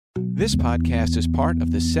This podcast is part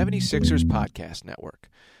of the 76ers Podcast Network.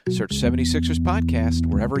 Search 76ers Podcast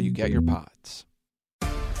wherever you get your pods.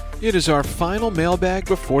 It is our final mailbag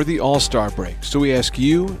before the All-Star break, so we ask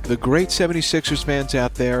you, the great 76ers fans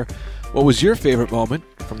out there, what was your favorite moment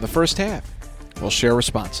from the first half? We'll share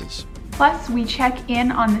responses. Plus, we check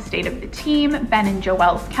in on the state of the team, Ben and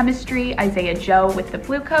Joel's chemistry, Isaiah Joe with the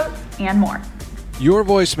Blue Coats, and more. Your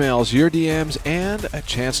voicemails, your DMs, and a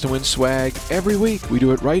chance to win swag every week. We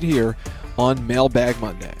do it right here on Mailbag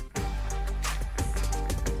Monday.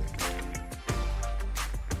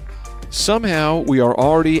 Somehow, we are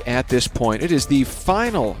already at this point. It is the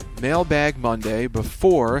final Mailbag Monday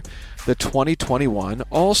before the 2021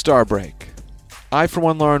 All-Star break. I, for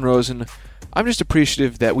one, Lauren Rosen, I'm just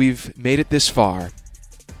appreciative that we've made it this far.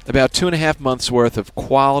 About 2.5 months worth of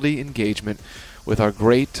quality engagement with our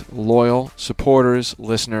great, loyal supporters,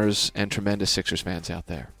 listeners, and tremendous Sixers fans out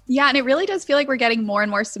there. Yeah, and it really does feel like we're getting more and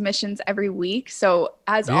more submissions every week. So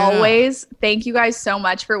as always, thank you guys so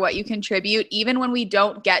much for what you contribute. Even when we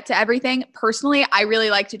don't get to everything, personally, I really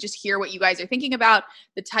like to just hear what you guys are thinking about,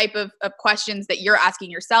 the type of questions that you're asking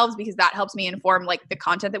yourselves, because that helps me inform like the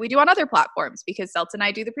content that we do on other platforms, because Seltz and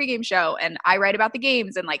I do the pregame show and I write about the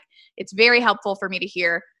games, and like it's very helpful for me to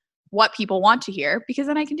hear what people want to hear, because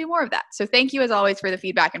then I can do more of that. So thank you as always for the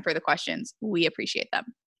feedback and for the questions. We appreciate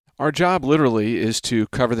them. Our job literally is to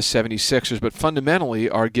cover the 76ers, but fundamentally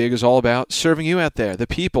our gig is all about serving you out there, the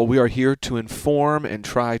people. We are here to inform and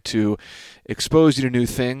try to expose you to new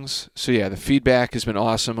things. So yeah, the feedback has been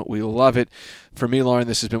awesome. We love it. For me, Lauren,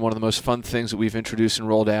 this has been one of the most fun things that we've introduced and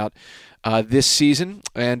rolled out this season.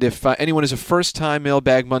 And if anyone is a first-time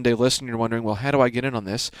Mailbag Monday listener, you're wondering, well, how do I get in on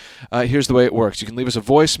this? Here's the way it works. You can leave us a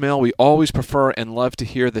voicemail. We always prefer and love to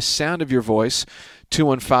hear the sound of your voice.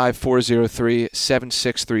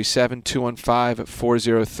 215-403-7637,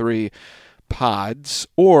 215-403-PODS.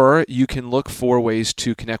 Or you can look for ways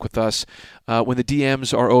to connect with us when the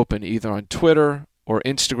DMs are open, either on Twitter or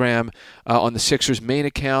Instagram, on the Sixers main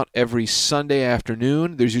account every Sunday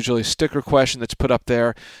afternoon. There's usually a sticker question that's put up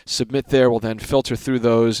there. Submit there. We'll then filter through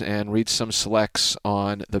those and read some selects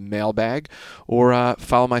on the mailbag. Or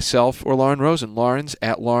follow myself or Lauren Rosen. Lauren's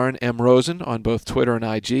at Lauren M. Rosen on both Twitter and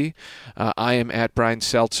IG. I am at Brian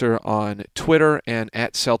Seltzer on Twitter and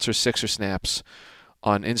at Seltzer Sixer Snaps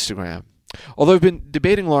on Instagram. Although I've been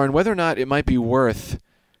debating, Lauren, whether or not it might be worth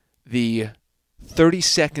the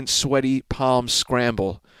 30-second sweaty palm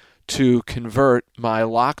scramble to convert my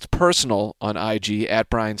locked personal on IG at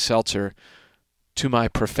Brian Seltzer to my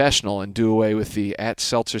professional and do away with the at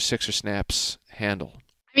Seltzer Sixer Snaps handle.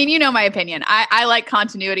 I mean, you know my opinion. I like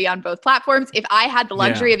continuity on both platforms. If I had the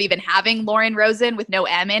luxury of even having Lauren Rosen with no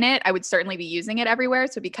M in it, I would certainly be using it everywhere.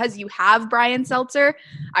 So because you have Brian Seltzer,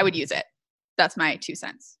 I would use it. That's my 2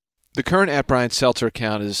 cents. The current at Brian Seltzer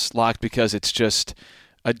account is locked because it's just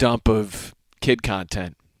a dump of kid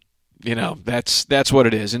content. You know, that's what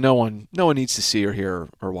it is, and no one needs to see or hear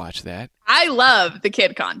or watch that. I love the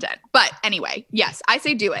kid content, but anyway, yes, I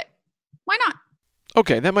say do it. Why not?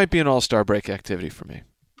 Okay, that might be an all-star break activity for me.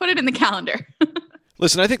 Put it in the calendar.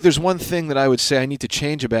 Listen, I think there's one thing that I would say I need to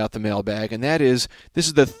change about the mailbag, and that is this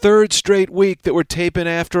is the third straight week that we're taping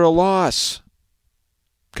after a loss.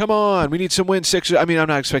 Come on, we need some wins. Sixers. I mean, I'm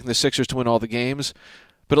not expecting the Sixers to win all the games,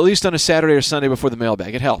 but at least on a Saturday or Sunday before the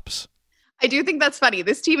mailbag, it helps. I do think that's funny.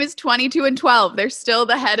 This team is 22-12. They're still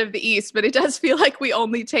the head of the East, but it does feel like we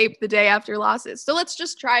only tape the day after losses. So let's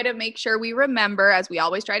just try to make sure we remember, as we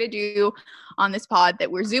always try to do on this pod, that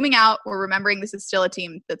we're zooming out. We're remembering this is still a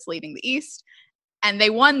team that's leading the East. And they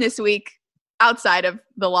won this week outside of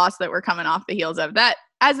the loss that we're coming off the heels of. That,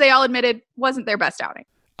 as they all admitted, wasn't their best outing.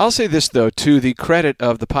 I'll say this, though, to the credit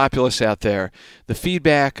of the populace out there, the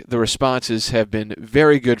feedback, the responses have been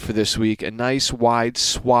very good for this week. A nice wide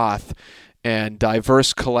swath and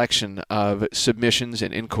diverse collection of submissions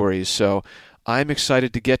and inquiries. So I'm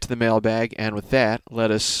excited to get to the mailbag, and with that, let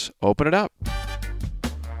us open it up.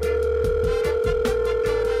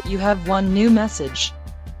 You have one new message.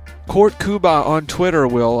 Court Kuba on Twitter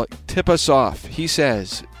will tip us off. He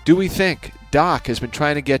says, do we think Doc has been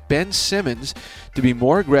trying to get Ben Simmons to be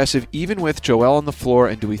more aggressive even with Joel on the floor,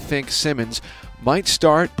 and do we think Simmons might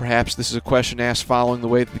start, perhaps this is a question asked following the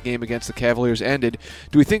way that the game against the Cavaliers ended,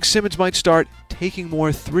 do we think Simmons might start taking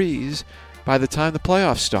more threes by the time the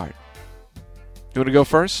playoffs start? You want to go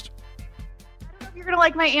first? I don't know if you're going to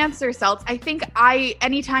like my answer, Seltz. I think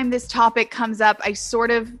anytime this topic comes up, I sort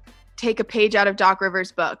of take a page out of Doc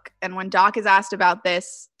Rivers' book. And when Doc is asked about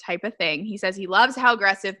this type of thing, he says he loves how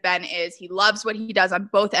aggressive Ben is. He loves what he does on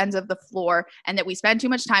both ends of the floor, and that we spend too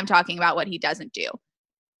much time talking about what he doesn't do.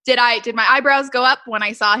 Did my eyebrows go up when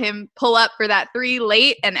I saw him pull up for that 3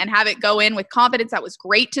 late and have it go in with confidence? That was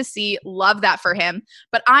great to see. Love that for him.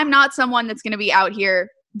 But I'm not someone that's going to be out here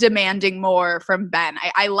demanding more from Ben.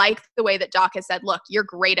 I like the way that Doc has said, look, you're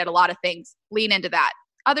great at a lot of things. Lean into that.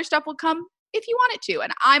 Other stuff will come if you want it to.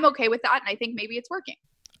 And I'm okay with that. And I think maybe it's working.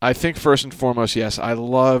 I think first and foremost, yes, I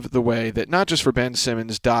love the way that not just for Ben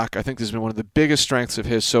Simmons, Doc, I think this has been one of the biggest strengths of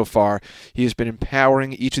his so far. He has been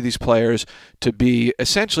empowering each of these players to be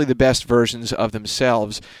essentially the best versions of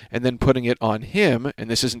themselves and then putting it on him, and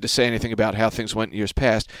this isn't to say anything about how things went in years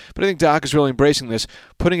past, but I think Doc is really embracing this,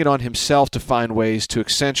 putting it on himself to find ways to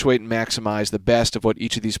accentuate and maximize the best of what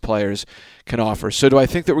each of these players can offer. So do I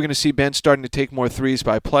think that we're going to see Ben starting to take more threes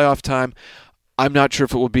by playoff time? I'm not sure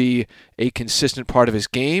if it will be a consistent part of his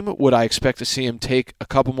game. Would I expect to see him take a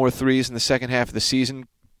couple more threes in the second half of the season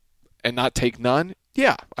and not take none?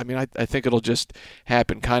 Yeah. I mean, I think it'll just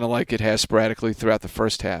happen kind of like it has sporadically throughout the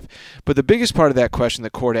first half. But the biggest part of that question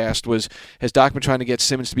that Court asked was, has Doc been trying to get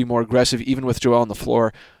Simmons to be more aggressive even with Joel on the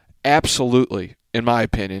floor? Absolutely, in my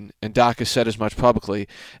opinion, and Doc has said as much publicly.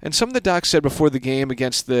 And something that Doc said before the game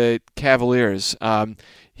against the Cavaliers,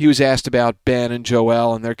 he was asked about Ben and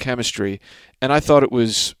Joel and their chemistry, and I thought it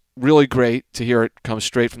was really great to hear it come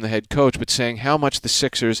straight from the head coach, but saying how much the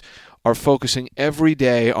Sixers are focusing every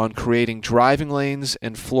day on creating driving lanes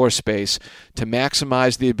and floor space to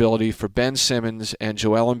maximize the ability for Ben Simmons and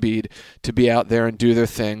Joel Embiid to be out there and do their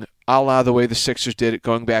thing, a la the way the Sixers did it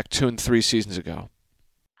going back 2 and 3 seasons ago.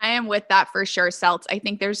 I am with that for sure, Celts. I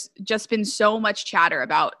think there's just been so much chatter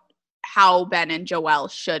about how Ben and Joel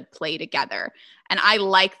should play together. And I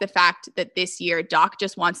like the fact that this year Doc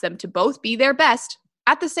just wants them to both be their best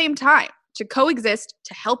at the same time, to coexist,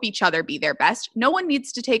 to help each other be their best. No one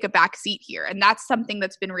needs to take a back seat here. And that's something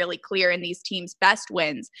that's been really clear in these teams' best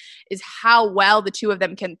wins, is how well the two of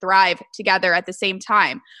them can thrive together at the same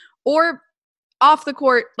time. Or off the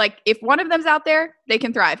court, like if one of them's out there, they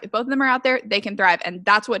can thrive. If both of them are out there, they can thrive. And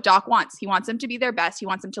that's what Doc wants. He wants them to be their best. He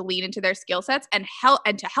wants them to lean into their skill sets and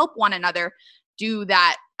to help one another do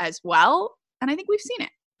that as well. And I think we've seen it.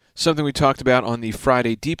 Something we talked about on the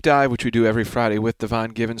Friday Deep Dive, which we do every Friday with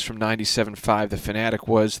Devon Givens from 97.5 The Fanatic,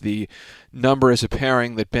 was the number as a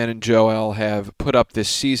pairing that Ben and Joel have put up this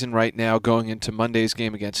season right now going into Monday's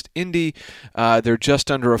game against Indy. They're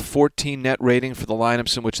just under a 14 net rating for the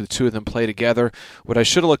lineups in which the two of them play together. What I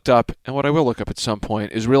should have looked up, and what I will look up at some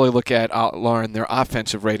point, is really look at, Lauren, their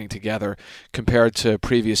offensive rating together compared to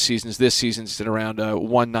previous seasons. This season's at around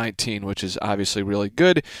 119, which is obviously really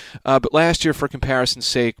good. But last year, for comparison's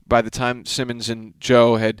sake, by the time Simmons and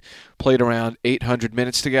Joe had played around 800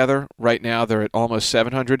 minutes together, right now they're at almost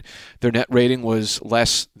 700. Their net rating was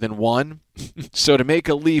less than 1. So to make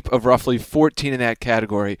a leap of roughly 14 in that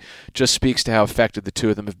category just speaks to how effective the two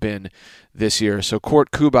of them have been this year. So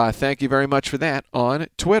Court Kuba, thank you very much for that on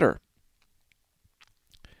Twitter.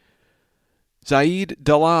 Zaid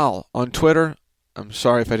Dalal on Twitter. I'm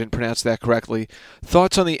sorry if I didn't pronounce that correctly.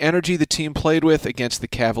 Thoughts on the energy the team played with against the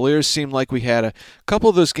Cavaliers? Seemed like we had a couple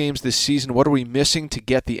of those games this season. What are we missing to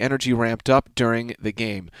get the energy ramped up during the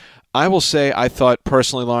game? I will say I thought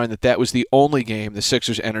personally, Lauren, that was the only game the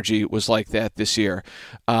Sixers' energy was like that this year.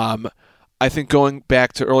 I think going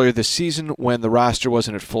back to earlier this season when the roster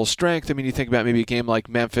wasn't at full strength, I mean, you think about maybe a game like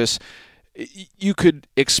Memphis, you could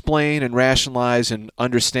explain and rationalize and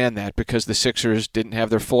understand that because the Sixers didn't have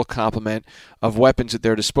their full complement of weapons at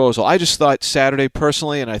their disposal. I just thought Saturday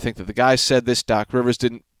personally, and I think that the guys said this, Doc Rivers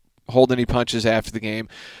didn't hold any punches after the game,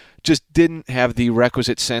 just didn't have the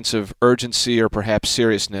requisite sense of urgency or perhaps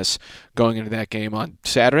seriousness going into that game on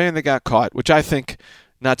Saturday, and they got caught, which I think,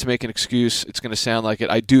 not to make an excuse, it's going to sound like it,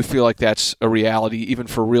 I do feel like that's a reality even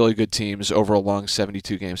for really good teams over a long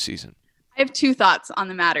 72-game season. I have 2 thoughts on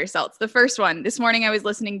the matter, Celts. The first one, this morning I was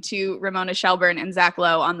listening to Ramona Shelburne and Zach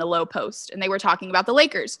Lowe on the Low Post, and they were talking about the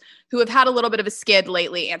Lakers, who have had a little bit of a skid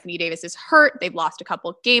lately. Anthony Davis is hurt. They've lost a couple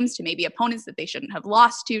of games to maybe opponents that they shouldn't have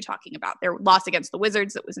lost to, talking about their loss against the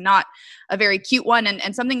Wizards. That was not a very cute one.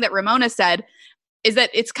 And something that Ramona said is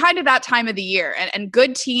that it's kind of that time of the year, and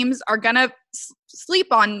good teams are going to sleep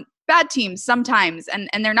on bad teams sometimes, and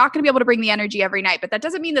they're not going to be able to bring the energy every night. But that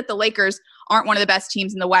doesn't mean that the Lakers aren't one of the best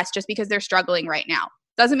teams in the West just because they're struggling right now.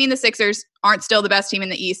 Doesn't mean the Sixers aren't still the best team in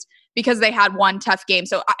the East because they had one tough game.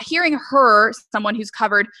 So hearing her, someone who's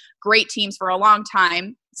covered great teams for a long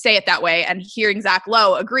time, say it that way, and hearing Zach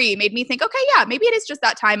Lowe agree made me think, okay, yeah, maybe it is just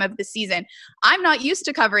that time of the season. I'm not used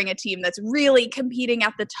to covering a team that's really competing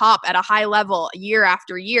at the top at a high level year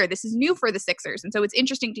after year. This is new for the Sixers. And so it's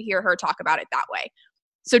interesting to hear her talk about it that way.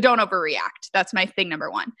 So don't overreact. That's my thing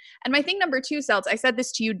number 1. And my thing number 2, Celts, I said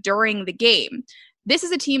this to you during the game. this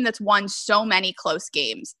is a team that's won so many close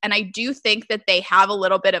games. And I do think that they have a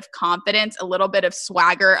little bit of confidence, a little bit of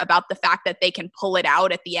swagger about the fact that they can pull it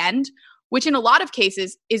out at the end, which in a lot of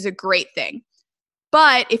cases is a great thing.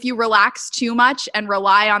 But if you relax too much and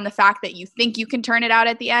rely on the fact that you think you can turn it out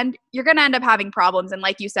at the end, you're going to end up having problems. And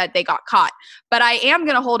like you said, they got caught. But I am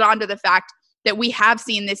going to hold on to the fact that we have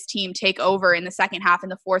seen this team take over in the second half, in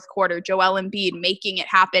the fourth quarter, Joel Embiid making it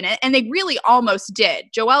happen. And they really almost did.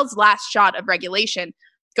 Joel's last shot of regulation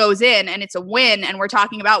goes in and it's a win. And we're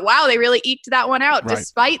talking about, wow, they really eked that one out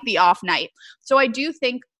despite the off night. So I do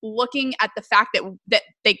think looking at the fact that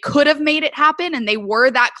they could have made it happen and they were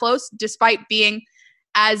that close despite being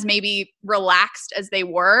as maybe relaxed as they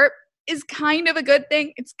were is kind of a good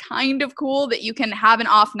thing. It's kind of cool that you can have an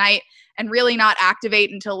off night and really not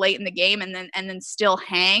activate until late in the game and then still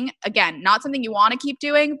hang. Again, not something you want to keep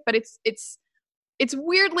doing, but it's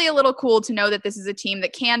weirdly a little cool to know that this is a team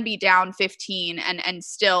that can be down 15 and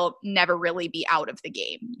still never really be out of the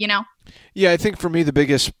game, you know? Yeah, I think for me the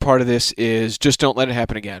biggest part of this is just don't let it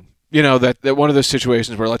happen again. You know, that one of those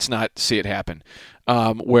situations where let's not see it happen.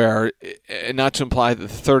 Where, not to imply that the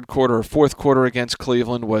third quarter or fourth quarter against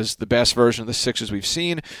Cleveland was the best version of the Sixers we've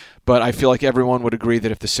seen, but I feel like everyone would agree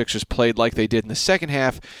that if the Sixers played like they did in the second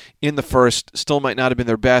half, in the first, still might not have been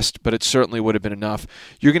their best, but it certainly would have been enough.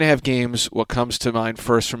 You're going to have games, what comes to mind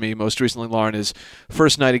first for me, most recently, Lauren, is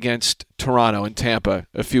first night against Toronto and Tampa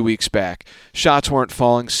a few weeks back. Shots weren't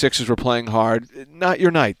falling, Sixers were playing hard. Not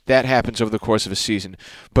your night. That happens over the course of a season.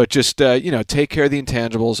 But just, take care of the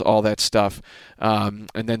intangibles, all that stuff. And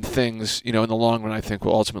then things, in the long run, I think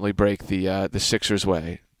will ultimately break the Sixers'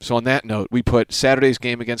 way. So on that note, we put Saturday's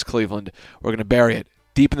game against Cleveland. We're going to bury it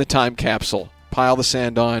deep in the time capsule. Pile the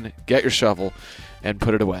sand on, get your shovel, and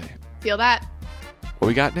put it away. Feel that. What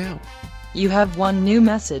we got now? You have one new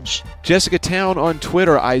message. Jessica Town on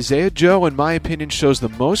Twitter. Isaiah Joe, in my opinion, shows the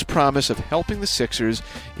most promise of helping the Sixers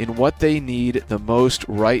in what they need the most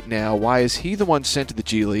right now. Why is he the one sent to the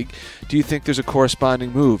G League? Do you think there's a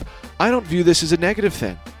corresponding move? I don't view this as a negative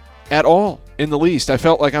thing at all, in the least. I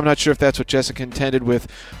felt like I'm not sure if that's what Jessica intended with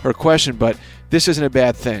her question, but this isn't a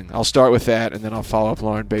bad thing. I'll start with that, and then I'll follow up,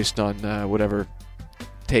 Lauren, based on whatever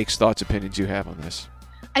takes, thoughts, opinions you have on this.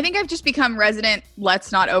 I think I've just become resident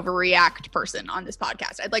let's not overreact person on this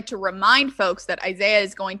podcast. I'd like to remind folks that Isaiah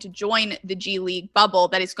is going to join the G League bubble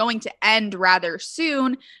that is going to end rather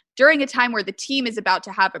soon during a time where the team is about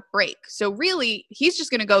to have a break. So really, he's just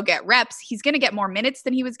going to go get reps. He's going to get more minutes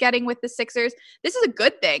than he was getting with the Sixers. This is a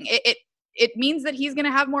good thing. It means that he's going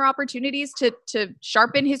to have more opportunities to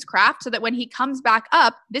sharpen his craft so that when he comes back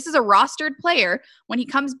up, this is a rostered player. When he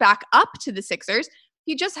comes back up to the Sixers,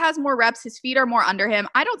 he just has more reps. His feet are more under him.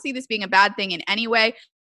 I don't see this being a bad thing in any way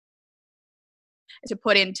to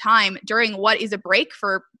put in time during what is a break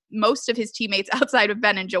for most of his teammates outside of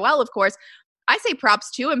Ben and Joel, of course. I say props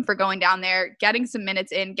to him for going down there, getting some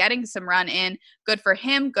minutes in, getting some run in. Good for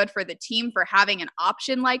him. Good for the team for having an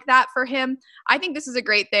option like that for him. I think this is a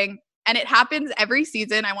great thing. And it happens every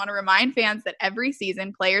season. I want to remind fans that every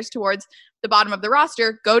season, players towards the bottom of the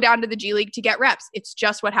roster go down to the G League to get reps. It's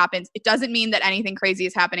just what happens. It doesn't mean that anything crazy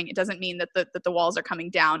is happening. It doesn't mean that the walls are coming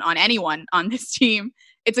down on anyone on this team.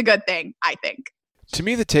 It's a good thing, I think. To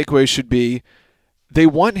me, the takeaway should be they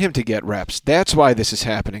want him to get reps. That's why this is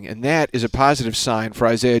happening, and that is a positive sign for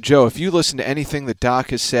Isaiah Joe. If you listen to anything that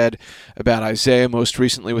Doc has said about Isaiah most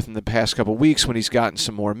recently within the past couple weeks when he's gotten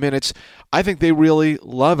some more minutes, I think they really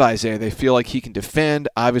love Isaiah. They feel like he can defend.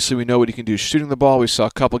 Obviously, we know what he can do shooting the ball. We saw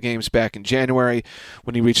a couple games back in January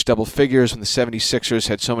when he reached double figures when the 76ers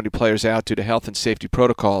had so many players out due to health and safety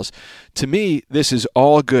protocols. To me, this is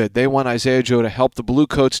all good. They want Isaiah Joe to help the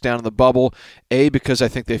Bluecoats down in the bubble, because I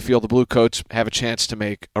think they feel the Bluecoats have a chance to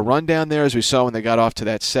make a run down there, as we saw when they got off to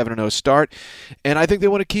that 7-0 start. And I think they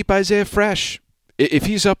want to keep Isaiah fresh. If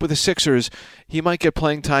he's up with the Sixers, he might get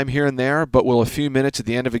playing time here and there, but will a few minutes at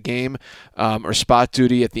the end of a game or spot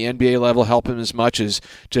duty at the NBA level help him as much as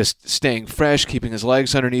just staying fresh, keeping his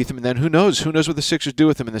legs underneath him, and then who knows what the Sixers do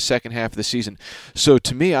with him in the second half of the season. So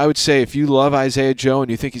to me, I would say if you love Isaiah Joe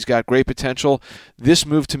and you think he's got great potential, this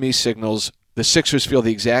move to me signals the Sixers feel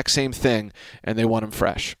the exact same thing and they want him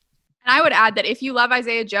fresh. And I would add that if you love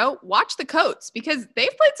Isaiah Joe, watch the Coats because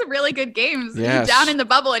they've played some really good games down in the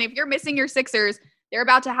bubble. And if you're missing your Sixers, they're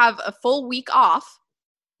about to have a full week off.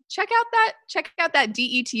 Check out that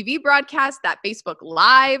DETV broadcast, that Facebook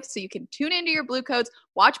Live, so you can tune into your Bluecoats,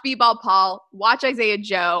 watch B-Ball Paul, watch Isaiah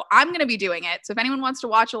Joe. I'm going to be doing it. So if anyone wants to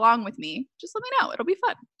watch along with me, just let me know. It'll be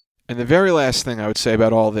fun. And the very last thing I would say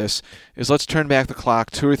about all this is let's turn back the clock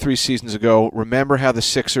 2 or 3 seasons ago. Remember how the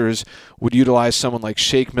Sixers would utilize someone like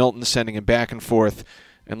Shake Milton, sending him back and forth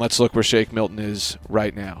And let's look where Shake Milton is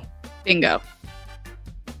right now. Bingo.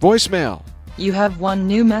 Voicemail. You have one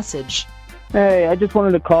new message. Hey, I just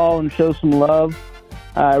wanted to call and show some love.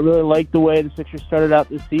 I really like the way the Sixers started out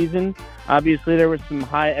this season. Obviously, there were some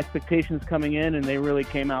high expectations coming in, and they really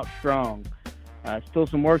came out strong. Still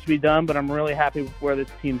some work to be done, but I'm really happy with where this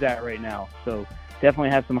team's at right now. So definitely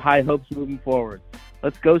have some high hopes moving forward.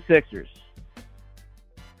 Let's go Sixers.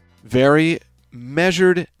 Very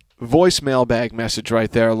measured voicemail bag message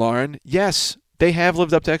right there, Lauren. Yes, they have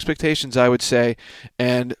lived up to expectations, I would say.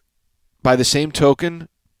 And by the same token,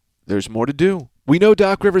 there's more to do. We know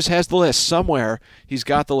Doc Rivers has the list. Somewhere he's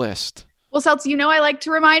got the list. Well, Seltz, I like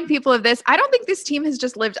to remind people of this. I don't think this team has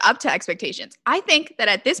just lived up to expectations. I think that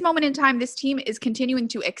at this moment in time, this team is continuing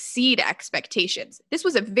to exceed expectations. This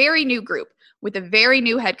was a very new group with a very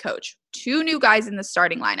new head coach, 2 new guys in the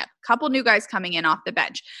starting lineup, a couple new guys coming in off the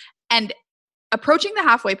bench. And approaching the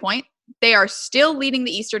halfway point, they are still leading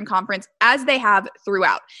the Eastern Conference as they have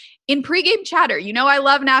throughout. In pregame chatter, I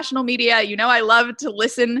love national media. I love to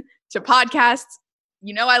listen to podcasts.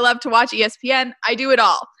 I love to watch ESPN. I do it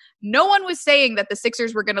all. No one was saying that the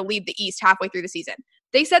Sixers were going to lead the East halfway through the season.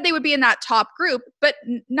 They said they would be in that top group, but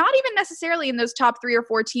not even necessarily in those top 3 or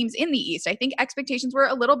 4 teams in the East. I think expectations were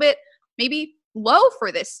a little bit maybe low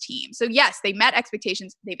for this team. So yes, they met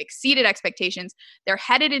expectations. They've exceeded expectations. They're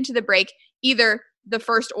headed into the break, either the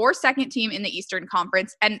first or second team in the Eastern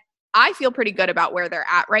Conference. And I feel pretty good about where they're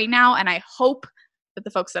at right now. And I hope that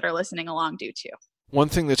the folks that are listening along do too. One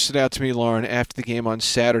thing that stood out to me, Lauren, after the game on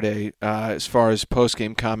Saturday, as far as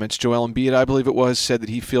post-game comments, Joel Embiid, I believe it was, said that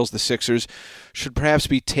he feels the Sixers should perhaps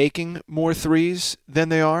be taking more threes than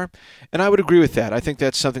they are. And I would agree with that. I think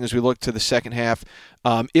that's something as we look to the second half,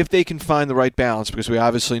 if they can find the right balance, because we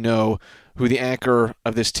obviously know who the anchor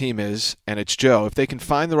of this team is, and it's Joe. If they can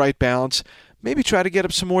find the right balance, maybe try to get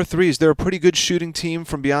up some more threes. They're a pretty good shooting team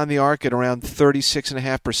from beyond the arc at around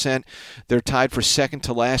 36.5%. They're tied for second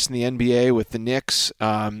to last in the NBA with the Knicks,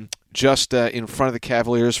 just in front of the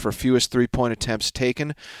Cavaliers for fewest three-point attempts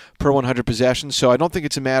taken per 100 possessions. So I don't think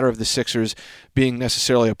it's a matter of the Sixers being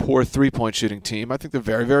necessarily a poor three-point shooting team. I think they're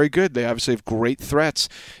very, very good. They obviously have great threats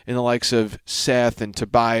in the likes of Seth and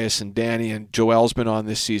Tobias and Danny, and Joel's been on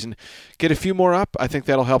this season. Get a few more up. I think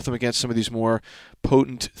that'll help them against some of these more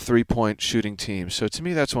potent three-point shooting teams. So to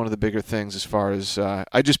me, that's one of the bigger things as far as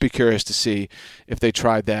I'd just be curious to see if they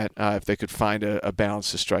tried that, if they could find a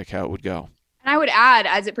balance to strike, how it would go. And I would add,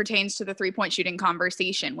 as it pertains to the three-point shooting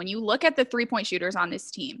conversation, when you look at the three-point shooters on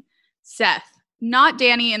this team, Seth, not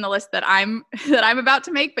Danny in the list that I'm about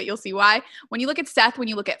to make, but you'll see why. When you look at Seth, when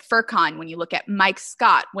you look at Furkan, when you look at Mike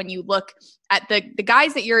Scott, when you look at the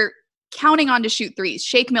guys that you're counting on to shoot threes,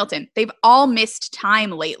 Shake Milton, they've all missed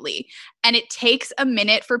time lately. And it takes a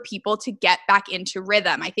minute for people to get back into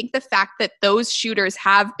rhythm. I think the fact that those shooters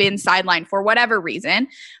have been sidelined for whatever reason,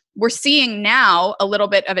 we're seeing now a little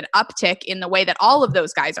bit of an uptick in the way that all of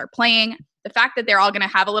those guys are playing. The fact that they're all going to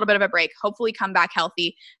have a little bit of a break, hopefully come back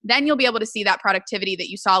healthy, then you'll be able to see that productivity that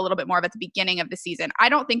you saw a little bit more of at the beginning of the season. I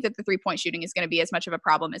don't think that the three-point shooting is going to be as much of a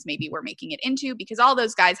problem as maybe we're making it into, because all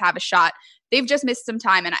those guys have a shot. They've just missed some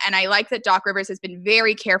time. And I like that Doc Rivers has been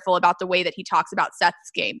very careful about the way that he talks about Seth's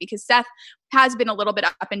game, because Seth has been a little bit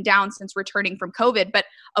up and down since returning from COVID, but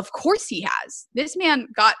of course he has. This man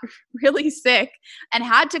got really sick and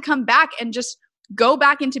had to come back and just go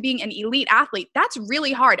back into being an elite athlete. That's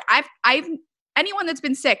really hard. Anyone that's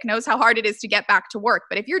been sick knows how hard it is to get back to work.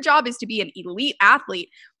 But if your job is to be an elite athlete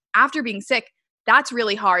after being sick, that's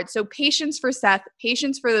really hard. So patience for Seth,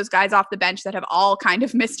 patience for those guys off the bench that have all kind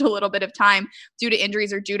of missed a little bit of time due to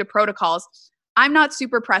injuries or due to protocols. I'm not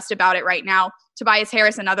super pressed about it right now. Tobias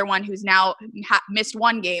Harris, another one who's now missed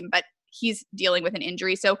one game, but he's dealing with an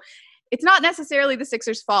injury. So it's not necessarily the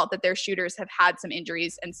Sixers' fault that their shooters have had some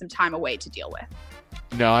injuries and some time away to deal with.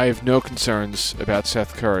 No, I have no concerns about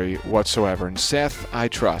Seth Curry whatsoever. And Seth, I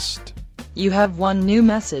trust. You have one new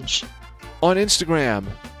message. On Instagram,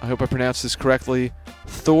 I hope I pronounced this correctly,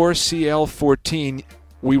 ThorCL14,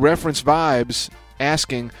 we reference Vibes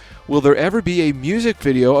asking, will there ever be a music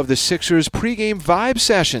video of the Sixers pregame vibe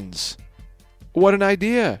sessions? What an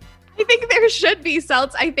idea. I think there should be,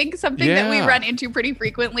 Seltz. I think something that we Yeah. run into pretty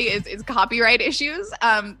frequently is copyright issues.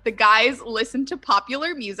 The guys listen to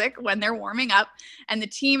popular music when they're warming up, and the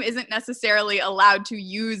team isn't necessarily allowed to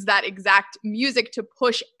use that exact music to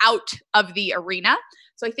push out of the arena.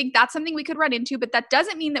 So I think that's something we could run into, but that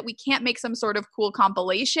doesn't mean that we can't make some sort of cool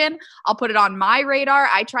compilation. I'll put it on my radar.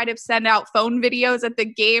 I try to send out phone videos at the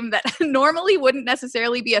game that normally wouldn't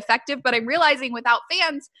necessarily be effective, but I'm realizing without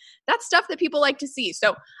fans, that's stuff that people like to see.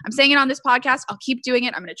 So I'm saying it on this podcast. I'll keep doing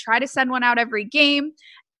it. I'm going to try to send one out every game.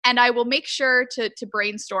 And I will make sure to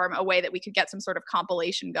brainstorm a way that we could get some sort of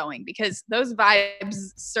compilation going, because those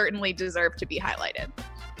vibes certainly deserve to be highlighted.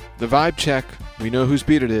 The vibe check. We know whose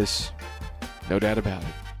beat it is. No doubt about it.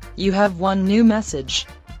 You have one new message.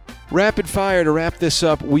 Rapid fire to wrap this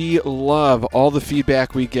up. We love all the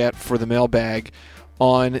feedback we get for the mailbag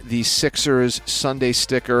on the Sixers Sunday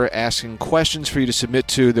sticker, asking questions for you to submit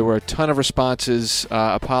to. There were a ton of responses.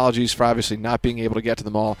 Apologies for obviously not being able to get to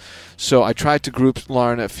them all. So I tried to group,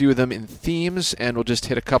 Lauren, a few of them in themes, and we'll just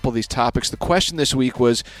hit a couple of these topics. The question this week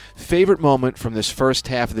was favorite moment from this first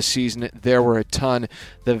half of the season. There were a ton.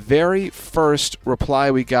 The very first reply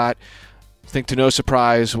we got, I think to no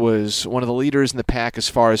surprise, was one of the leaders in the pack as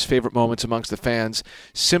far as favorite moments amongst the fans.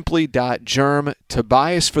 Simply.germ,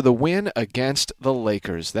 Tobias for the win against the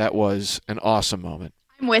Lakers. That was an awesome moment.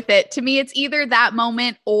 I'm with it. To me, it's either that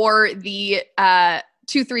moment or the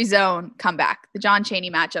 2-3 zone comeback, the John Chaney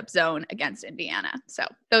matchup zone against Indiana. So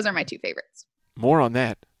those are my two favorites. More on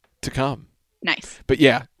that to come. Nice. But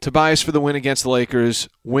yeah, Tobias for the win against the Lakers,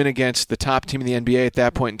 win against the top team in the NBA at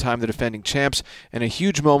that point in time, the defending champs, and a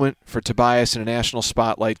huge moment for Tobias in a national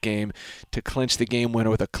spotlight game to clinch the game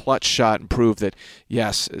winner with a clutch shot and prove that,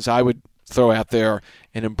 yes, as I would throw out there,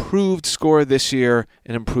 an improved score this year,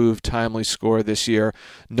 an improved timely score this year.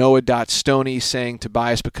 Noah Stoney saying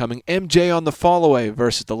Tobias becoming MJ on the fall-away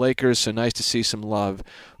versus the Lakers, so nice to see some love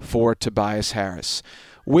for Tobias Harris.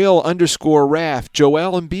 Will_Raff,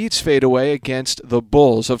 Joel Embiid's fadeaway against the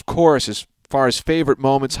Bulls. Of course, as far as favorite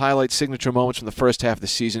moments, highlight signature moments from the first half of the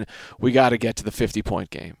season, we got to get to the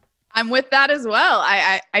 50-point game. I'm with that as well.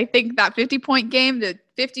 I think that 50-point game, the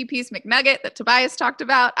 50-piece McNugget that Tobias talked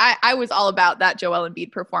about, I was all about that Joel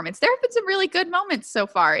Embiid performance. There have been some really good moments so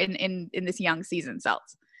far in this young season,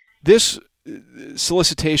 Celts. This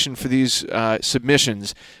solicitation for these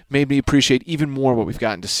submissions made me appreciate even more what we've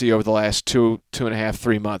gotten to see over the last 2.5,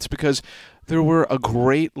 3 months, because there were a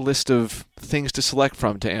great list of things to select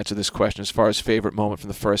from to answer this question as far as favorite moment from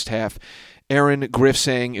the first half. Aaron Griff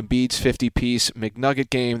saying Embiid's 50-piece McNugget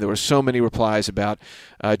game. There were so many replies about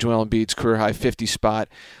Joel Embiid's career-high 50 spot.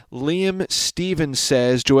 Liam Stevens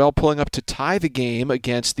says Joel pulling up to tie the game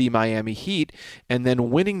against the Miami Heat and then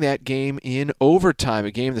winning that game in overtime,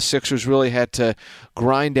 a game the Sixers really had to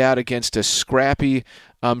grind out against a scrappy,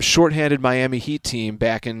 shorthanded Miami Heat team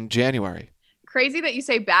back in January. Crazy that you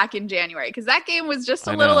say back in January, because that game was just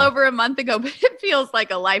a little over a month ago, but it feels like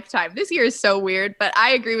a lifetime. This year is so weird, but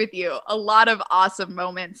I agree with you. A lot of awesome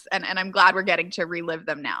moments, and I'm glad we're getting to relive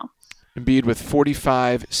them now. Embiid with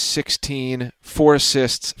 45, 16, 4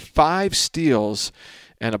 assists, 5 steals,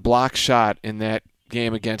 and a block shot in that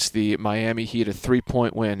game against the Miami Heat, a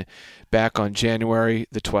 3-point win back on January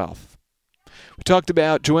the 12th. We talked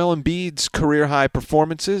about Joel Embiid's career-high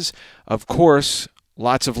performances. Of course,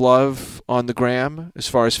 lots of love on the gram as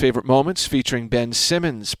far as favorite moments, featuring Ben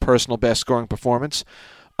Simmons' personal best scoring performance.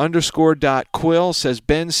 _Quill says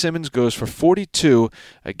Ben Simmons goes for 42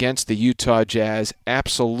 against the Utah Jazz.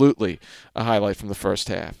 Absolutely a highlight from the first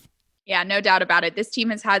half. Yeah, no doubt about it. This team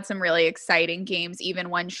has had some really exciting games, even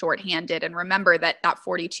when shorthanded. And remember that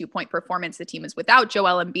 42-point performance, the team is without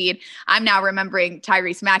Joel Embiid. I'm now remembering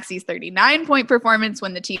Tyrese Maxey's 39-point performance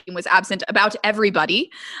when the team was absent about everybody.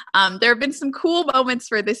 There have been some cool moments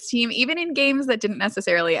for this team, even in games that didn't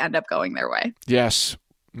necessarily end up going their way. Yes,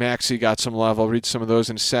 Maxey got some love. I'll read some of those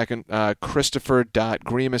in a second.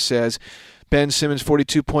 Christopher.Grima says, Ben Simmons'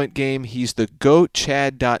 42-point game. He's the GOAT.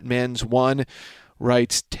 Chad.Men's1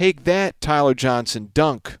 writes, take that, Tyler Johnson,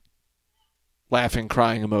 dunk. Laughing,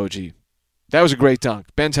 crying emoji. That was a great dunk.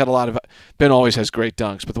 Ben always has great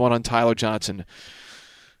dunks, but the one on Tyler Johnson,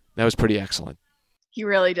 that was pretty excellent. He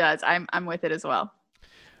really does. I'm with it as well.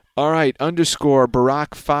 All right,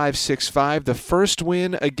 _Barack565, the first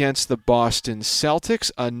win against the Boston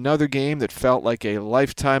Celtics, another game that felt like a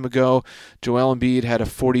lifetime ago. Joel Embiid had a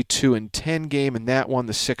 42-10 game in that one.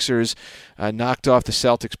 The Sixers knocked off the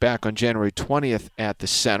Celtics back on January 20th at the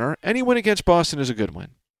Center. Any win against Boston is a good win.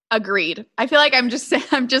 Agreed. I feel like I'm just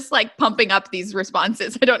like pumping up these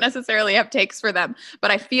responses. I don't necessarily have takes for them,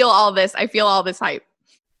 but I feel all this hype.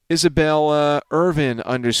 Isabel Irvin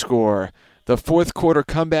 _ the fourth quarter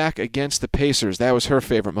comeback against the Pacers. That was her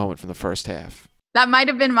favorite moment from the first half. That might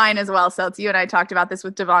have been mine as well, Celts. You and I talked about this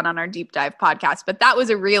with Devon on our Deep Dive podcast, but that was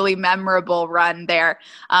a really memorable run there.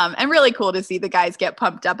 And really cool to see the guys get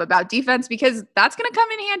pumped up about defense, because that's going to come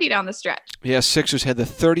in handy down the stretch. Yes, Sixers had the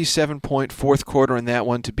 37-point fourth quarter in that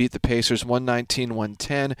one to beat the Pacers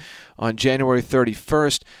 119-110 on January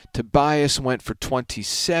 31st. Tobias went for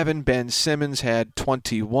 27. Ben Simmons had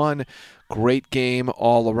 21. Great game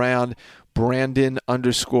all around.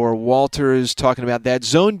 Brandon_Walters talking about that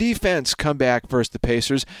zone defense comeback versus the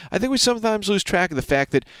Pacers. I think we sometimes lose track of the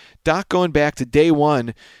fact that Doc, going back to day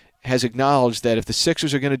one, has acknowledged that if the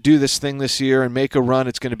Sixers are going to do this thing this year and make a run,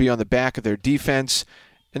 it's going to be on the back of their defense.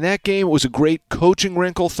 And that game was a great coaching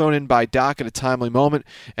wrinkle thrown in by Doc at a timely moment,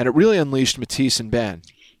 and it really unleashed Matisse and Ben.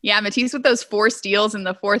 Yeah, Matisse with those 4 steals in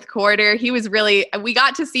the fourth quarter. We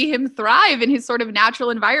got to see him thrive in his sort of natural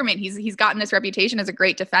environment. He's gotten this reputation as a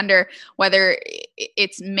great defender, whether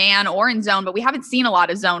it's man or in zone, but we haven't seen a lot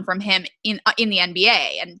of zone from him in the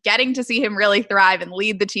NBA. And getting to see him really thrive and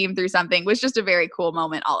lead the team through something was just a very cool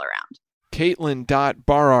moment all around.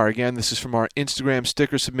 Caitlin.Barar, again, this is from our Instagram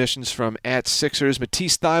sticker submissions from @Sixers.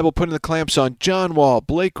 Matisse Thybulle putting the clamps on John Wall,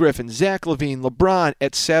 Blake Griffin, Zach LaVine, LeBron,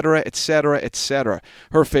 etc., etc., etc.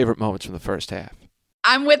 Her favorite moments from the first half.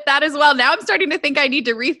 I'm with that as well. Now I'm starting to think I need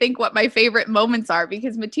to rethink what my favorite moments are,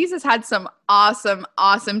 because Matisse has had some awesome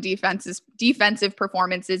defensive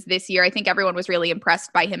performances this year. I think everyone was really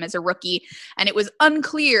impressed by him as a rookie, and it was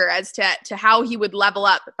unclear as to how he would level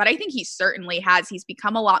up. But I think he certainly has. He's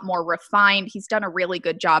become a lot more refined. He's done a really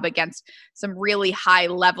good job against some really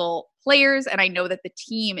high-level players, and I know that the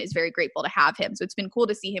team is very grateful to have him. So it's been cool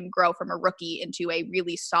to see him grow from a rookie into a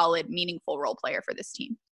really solid, meaningful role player for this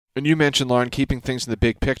team. And you mentioned, Lauren, keeping things in the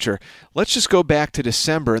big picture. Let's just go back to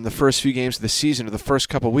December and the first few games of the season, or the first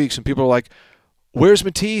couple of weeks, and people are like, where's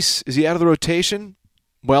Matisse? Is he out of the rotation?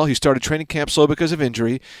 Well, he started training camp slow because of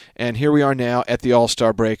injury, and here we are now at the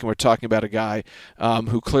All-Star break, and we're talking about a guy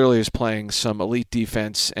who clearly is playing some elite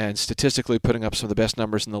defense and statistically putting up some of the best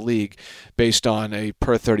numbers in the league based on a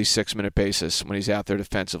per 36-minute basis when he's out there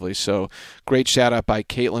defensively. So great shout-out by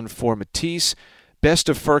Caitlin for Matisse. Best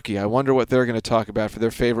of Furky. I wonder what they're going to talk about for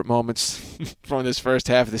their favorite moments from this first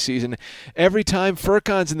half of the season. Every time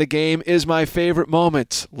Furkan's in the game is my favorite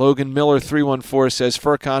moment. Logan Miller 314 says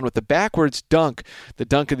Furkan with the backwards dunk, the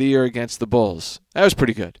dunk of the year against the Bulls. That was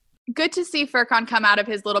pretty good. Good to see Furkan come out of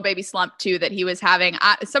his little baby slump too that he was having.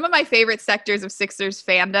 Some of my favorite sectors of Sixers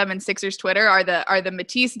fandom and Sixers Twitter are the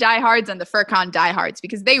Matisse diehards and the Furkan diehards,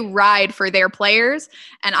 because they ride for their players,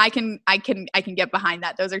 and I can get behind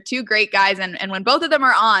that. Those are two great guys, and when both of them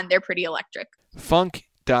are on, they're pretty electric.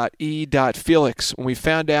 Funk.e.felix. When we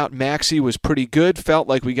found out Maxey was pretty good, felt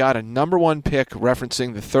like we got a number 1 pick,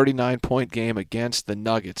 referencing the 39-point game against the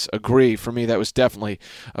Nuggets. Agree. For me, that was definitely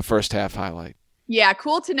a first half highlight. Yeah,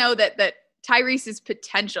 cool to know that Tyrese's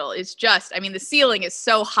potential is just, the ceiling is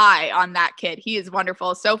so high on that kid. He is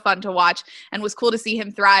wonderful, so fun to watch, and was cool to see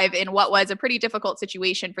him thrive in what was a pretty difficult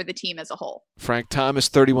situation for the team as a whole. Frank Thomas,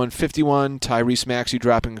 31-51. Tyrese Maxey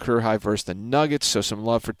dropping a career high versus the Nuggets, so some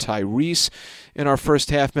love for Tyrese in our first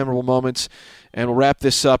half memorable moments. And we'll wrap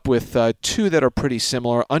this up with 2 that are pretty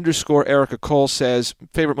similar. _Erica Cole says,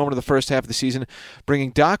 favorite moment of the first half of the season,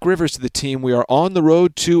 bringing Doc Rivers to the team. We are on the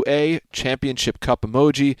road to a championship cup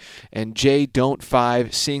emoji. And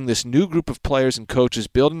J.Don't5, seeing this new group of players and coaches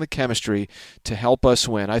building the chemistry to help us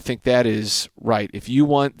win. I think that is right. If you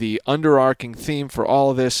want the underarching theme for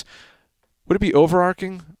all of this, would it be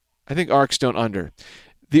overarching? I think arcs don't under.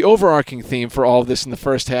 The overarching theme for all of this in the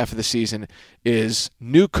first half of the season is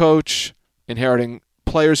new coach, inheriting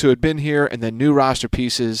players who had been here, and then new roster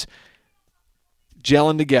pieces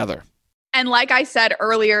gelling together. And like I said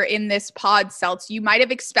earlier in this pod, Celts, you might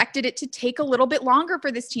have expected it to take a little bit longer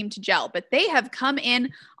for this team to gel, but they have come in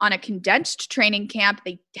on a condensed training camp.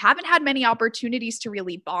 They haven't had many opportunities to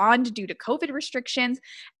really bond due to COVID restrictions,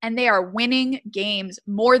 and they are winning games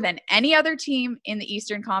more than any other team in the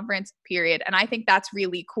Eastern Conference, period. And I think that's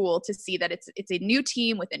really cool to see that it's a new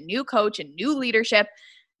team with a new coach and new leadership,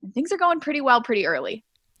 and things are going pretty well pretty early.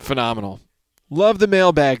 Phenomenal. Love the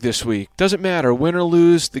mailbag this week. Doesn't matter, win or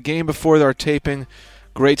lose, the game before our taping.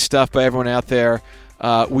 Great stuff by everyone out there.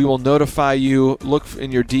 We will notify you. Look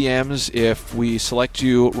in your DMs if we select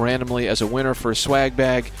you randomly as a winner for a swag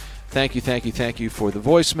bag. Thank you for the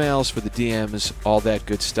voicemails, for the DMs, all that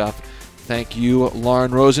good stuff. Thank you,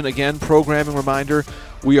 Lauren Rosen. Again, programming reminder,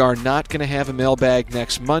 we are not going to have a mailbag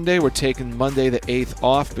next Monday. We're taking Monday the 8th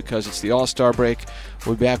off because it's the All-Star break.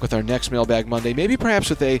 We'll be back with our next mailbag Monday, maybe perhaps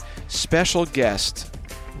with a special guest,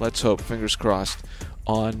 let's hope, fingers crossed,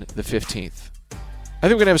 on the 15th. I think we're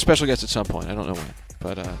going to have a special guest at some point. I don't know when,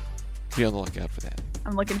 but be on the lookout for that.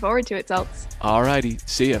 I'm looking forward to it, Celts. All righty.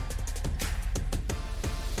 See ya.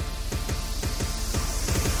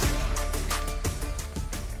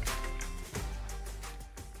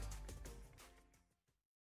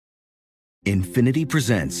 Infinity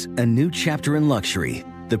presents a new chapter in luxury,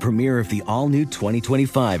 the premiere of the all-new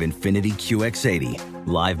 2025 Infiniti QX80,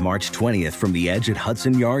 live March 20th from the Edge at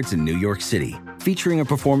Hudson Yards in New York City, featuring a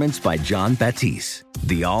performance by John Batiste.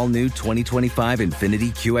 The all-new 2025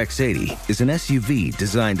 Infiniti QX80 is an SUV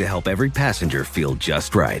designed to help every passenger feel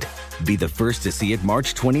just right. Be the first to see it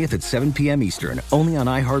March 20th at 7 p.m. Eastern, only on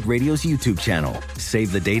iHeartRadio's YouTube channel.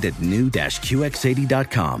 Save the date at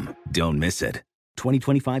new-QX80.com. Don't miss it.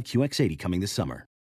 2025 QX80 coming this summer.